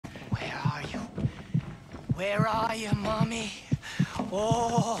Where are you, Mommy?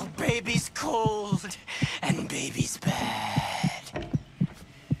 Oh, baby's cold, and baby's bad.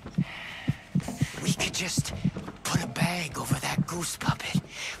 We could just put a bag over that goose puppet,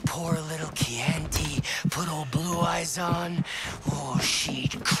 pour a little Chianti, put old Blue Eyes on. Oh,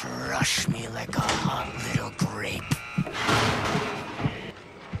 she'd crush me like a hot little grape.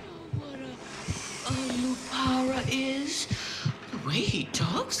 What a Lupara is. The way he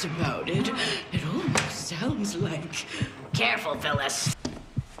talks about it, it almost sounds like... Careful, Phyllis.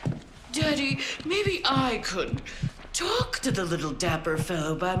 Daddy, maybe I could talk to the little dapper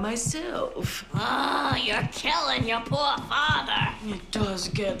fellow by myself. Oh, you're killing your poor father. It does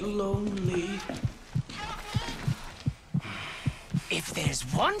get lonely. If there's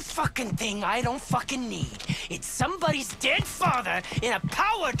one fucking thing I don't fucking need, it's somebody's dead father in a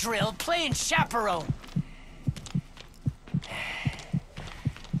power drill playing chaperone.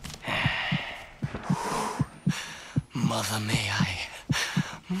 Mother, may I?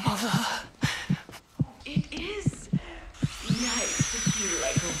 Mother? It is nice to feel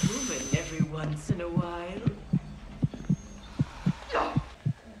like a woman every once in a while.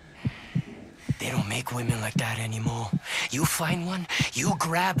 They don't make women like that anymore. You find one, you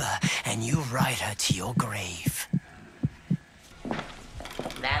grab her, and you ride her to your grave.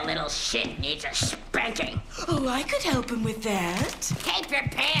 That little shit needs a spanking. Oh, I could help him with that. Keep your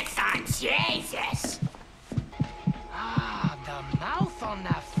pants on, Jesus. Ah, the mouth on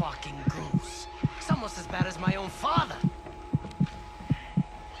that fucking goose. It's almost as bad as my own father.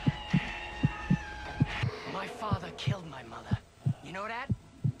 My father killed my mother. You know that?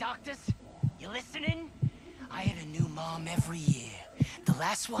 Doctors, you listening? I had a new mom every year. The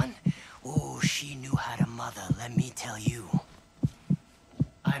last one, oh, she knew how to mother, let me tell you.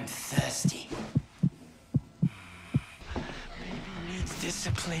 I'm thirsty. Baby needs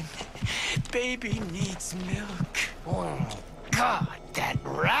discipline. Baby needs milk. Oh, God, that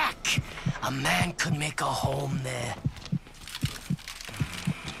rack. A man could make a home there.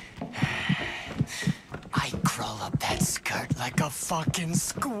 I crawl up that skirt like a fucking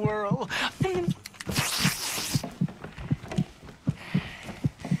squirrel.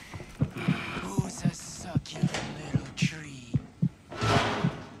 Who's a succulent little tree?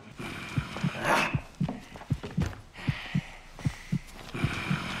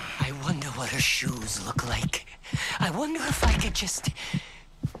 I wonder what her shoes look like. I wonder if I could just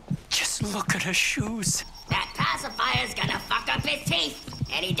look at her shoes. That pacifier's gonna fuck up his teeth.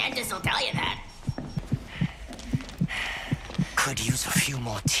 Any dentist will tell you that. Could use a few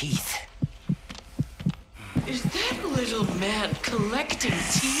more teeth. Is that little man collecting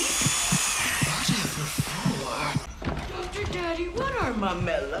teeth? Whatever for? Dr. Daddy, what are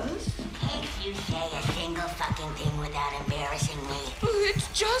mamellas? If you say a single fucking thing without embarrassing me. It's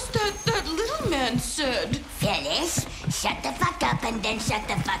just that little man said. Phyllis, shut the fuck up and then shut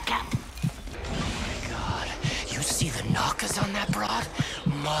the fuck up. Oh my God, you see the knockers on that broad?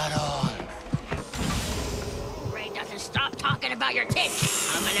 Mud on. Ray doesn't stop talking about your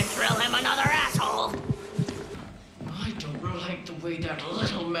tits. I'm gonna drill him another asshole. I don't like the way that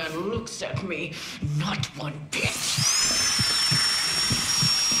little man looks at me. Not one bit.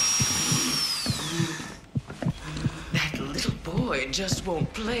 That little boy just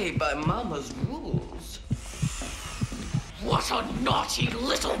won't play by Mama's rules. What a naughty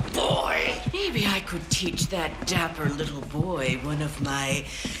little boy! Maybe I could teach that dapper little boy one of my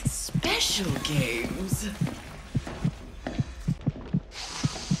special games.